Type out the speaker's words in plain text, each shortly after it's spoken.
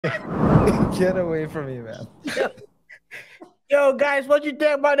Get away from me, man. Yo, guys, what you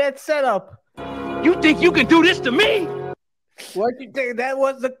think about that setup? You think you can do this to me? What you think? That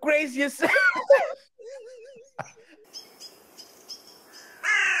was the craziest.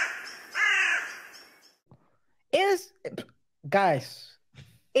 is guys,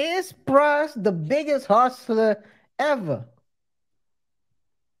 is Pras the biggest hustler ever?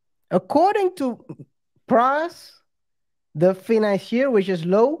 According to Pras, the financier, which is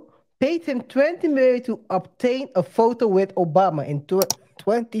low, paid him 20 million to obtain a photo with Obama in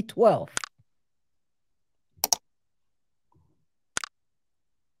 2012.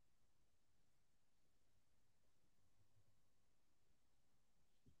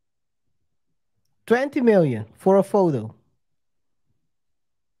 $20 million for a photo.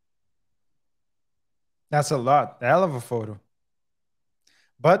 That's a lot. A hell of a photo.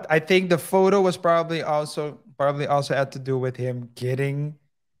 But I think the photo was probably also had to do with him getting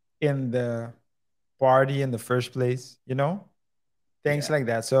in the party in the first place, Things Yeah. like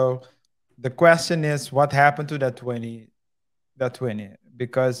that. So the question is what happened to that 20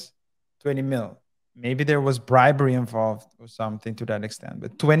 because 20 mil. Maybe there was bribery involved or something to that extent.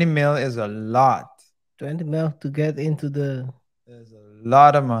 But 20 mil is a lot. 20 mil to get into the. There's a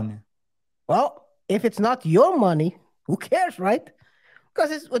lot of money. Well, if it's not your money, who cares, right?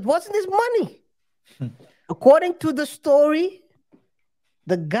 Because it wasn't his money. According to the story,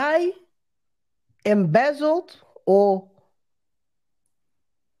 the guy embezzled or,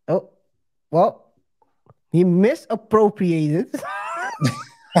 oh, well, he misappropriated.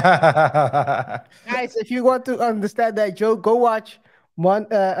 Guys, if you want to understand that joke, go watch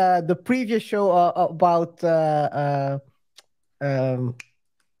the previous show about Pat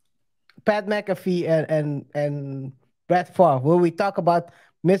McAfee and Brett Favre, where we talk about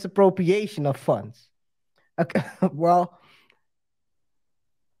misappropriation of funds. Okay, well,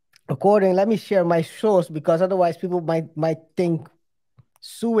 let me share my source because otherwise people might think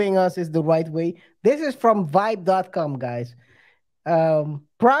suing us is the right way. This is from Vibe.com, guys.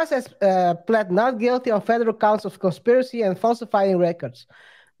 Pras has pled not guilty on federal counts of conspiracy and falsifying records.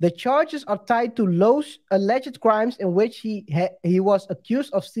 The charges are tied to Lowe's alleged crimes in which he was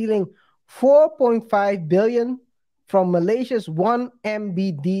accused of stealing 4.5 billion from Malaysia's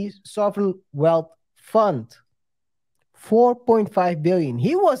 1MBD sovereign wealth fund. 4.5 billion.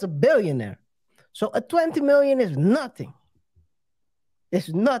 He was a billionaire. So a 20 million is nothing. It's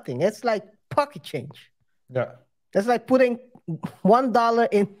nothing. It's like pocket change. Yeah. That's like putting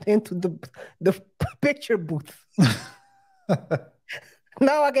 $1 into the picture booth.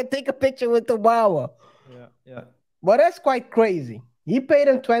 Now I can take a picture with the Wawa. Yeah. But that's quite crazy. He paid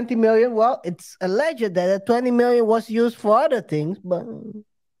him 20 million. Well, it's alleged that the 20 million was used for other things, but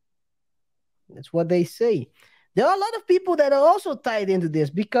that's what they say. There are a lot of people that are also tied into this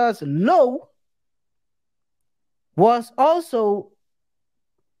because Lowe was also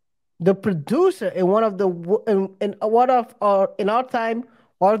the producer in one of the in one of our in our time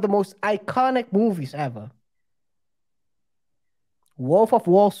one of the most iconic movies ever, Wolf of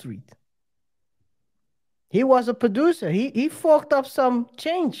Wall Street. He was a producer. He forked up some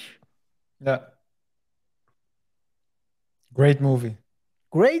change. Yeah. Great movie.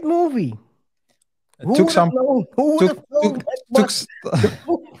 Great movie. It Who took would have some known? Who would took have known took that took much? st-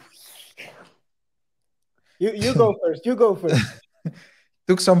 You go first. You go first.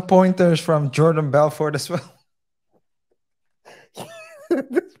 took some pointers from Jordan Belfort as well.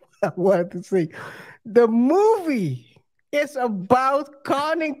 That's what I wanted to say. The movie is about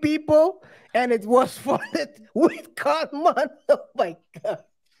conning people, and it was funded with con money. Oh my god!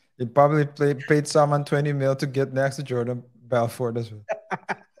 He probably paid someone 20 mil to get next to Jordan Belfort as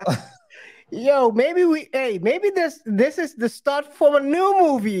well. Yo, maybe this is the start for a new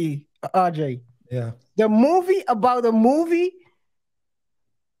movie, RJ. Yeah. The movie about a movie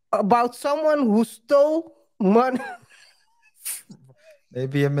about someone who stole money.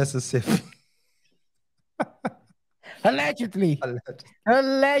 Maybe in Mississippi. Allegedly.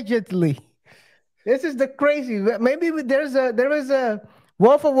 Allegedly. This is the crazy. Maybe there is a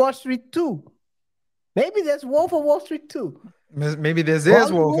Wolf of Wall Street 2. Maybe there's Wolf of Wall Street 2. Maybe this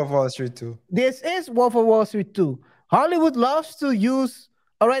is Wolf of Wall Street too. This is Wolf of Wall Street 2. Hollywood loves to use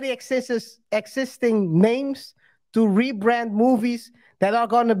already existing names to rebrand movies that are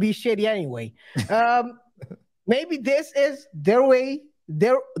gonna be shitty anyway. Maybe this is their way.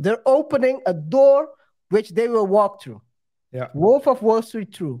 They're opening a door which they will walk through. Yeah. Wolf of Wall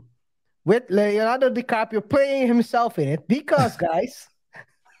Street 2 with Leonardo DiCaprio playing himself in it because, guys,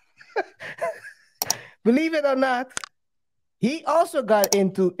 believe it or not, he also got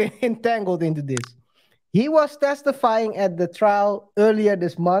entangled into this. He was testifying at the trial earlier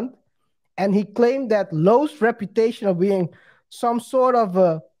this month, and he claimed that Lowe's reputation of being some sort of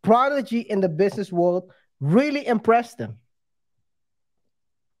a prodigy in the business world really impressed him.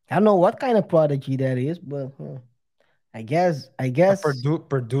 I don't know what kind of prodigy that is, but I A guess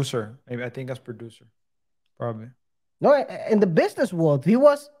producer. Maybe I think as producer. Probably. no. In the business world, he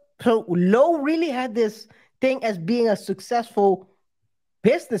was so Lowe really had this thing as being a successful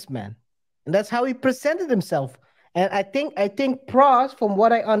businessman, and that's how he presented himself. And I think Pras, from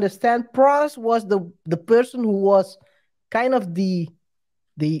what I understand, Pras was the person who was kind of the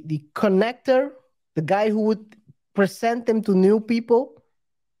connector, the guy who would present him to new people.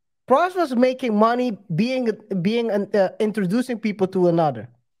 Pras was making money being introducing people to another.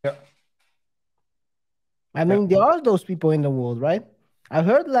 Yeah. I Yeah. mean, there are those people in the world, right? I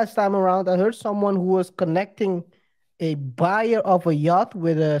heard last time around, I heard someone who was connecting a buyer of a yacht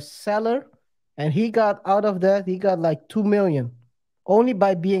with a seller, and he got out of that, he got like 2 million only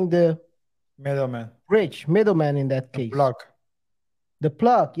by being the Middleman. rich middleman in that The case. plug. The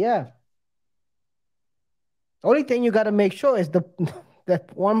plug, yeah. Only thing you got to make sure is the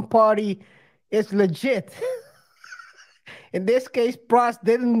that one party is legit. In this case, Pras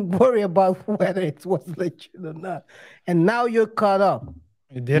didn't worry about whether it was legit or not. And now you're caught up.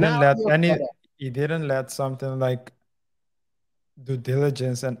 He Now didn't let you're any. caught up. He didn't let something like due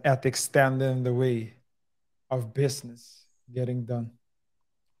diligence and ethics stand in the way of business getting done.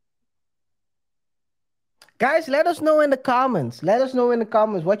 Guys, let us know in the comments. Let us know in the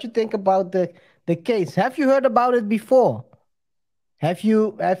comments what you think about the case. Have you heard about it before? Have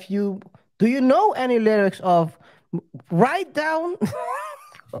you do you know any lyrics of write down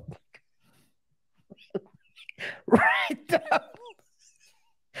write down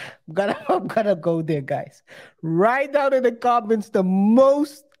I'm gonna go there, guys. Write down in the comments the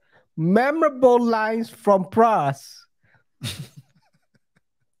most memorable lines from Pras.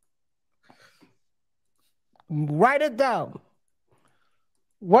 Write it down.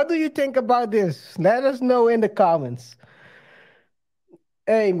 What do you think about this? Let us know in the comments.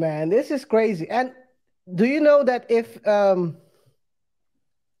 Hey man, this is crazy. And do you know that if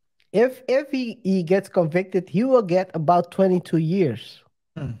he gets convicted, he will get about 22 years.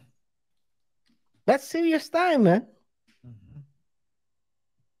 Hmm. That's serious time, man. Mhm.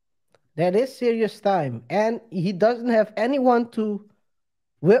 That is serious time. And he doesn't have anyone to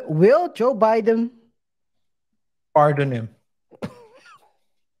will Joe Biden Pardon him.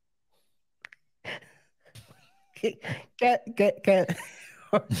 can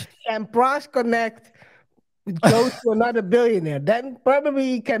can Pras connect Joe to another billionaire? Then probably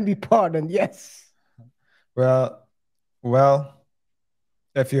he can be pardoned. Yes. Well, well,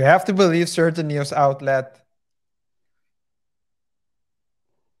 if you have to believe certain news outlet,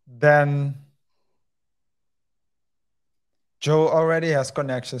 then Joe already has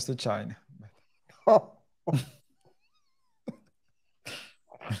connections to China. Oh,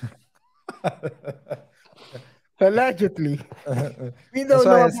 allegedly. We That's don't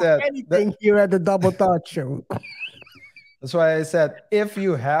know why I about said that. anything here at the Double Thought Show. That's why I said if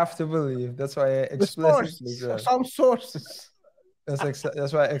you have to believe. That's why I The explicitly source, said. some sources.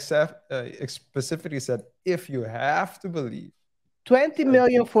 That's why I specifically said if you have to believe. 20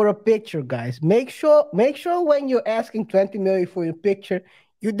 million for a picture, guys. Make sure when you're asking 20 million for your picture,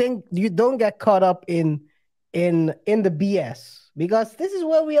 you don't get caught up in the BS, because this is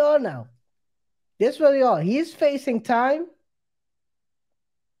where we are now. This is where we are. He's facing time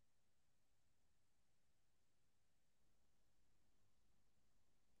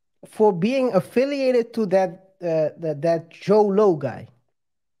for being affiliated to that Joe Low guy.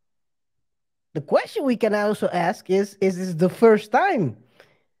 The question we can also ask is this the first time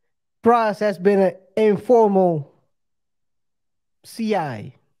Pras has been an informal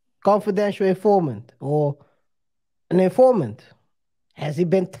CI, confidential informant, or an informant? Has he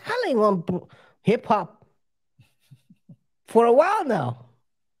been telling on hip hop for a while now?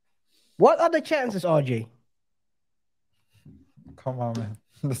 What are the chances, RJ? Come on, man.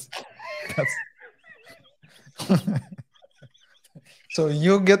 That's so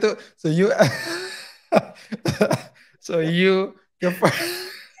you get to so you so can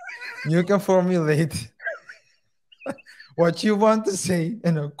you can formulate what you want to say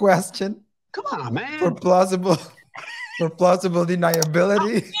in a question Come on, for man. plausible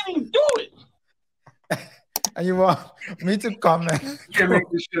deniability, You didn't do it. and you want me to comment. You can't make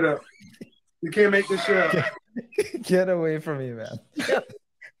this shit up. You can't make this shit up. Get away from me, man.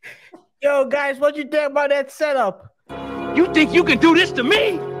 Yo, guys, what you think about that setup? You think you can do this to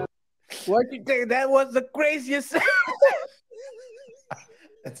me? What you think? That was the craziest.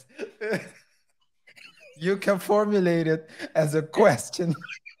 It's, You can formulate it as a question.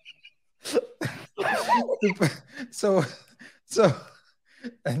 so, so,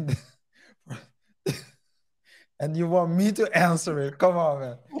 and and you want me to answer it? Come on,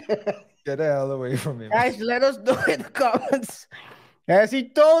 man. Get the hell away from me, man. Guys, let us know in the comments. Has he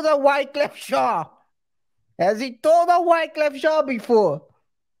told a Wyclef Shaw? Has he told a Wyclef Shaw before?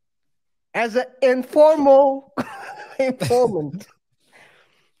 As an informal informant.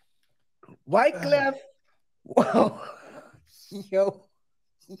 Wyclef, wow. Yo,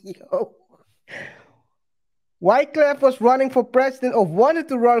 yo. Wyclef was running for president or wanted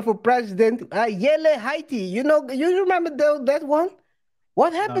to run for president. Yele Haiti. You know, you remember that one?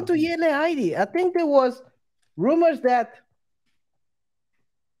 What happened No. to Yele Haiti? I think there was rumors that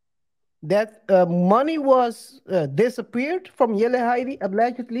money was disappeared from Yele Haiti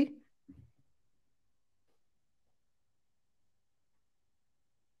allegedly.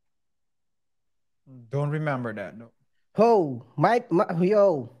 Don't remember that. No. Oh, my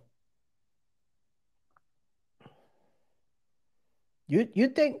yo. You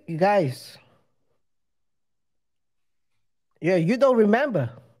think guys? Yeah, you don't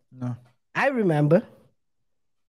remember. No. I remember.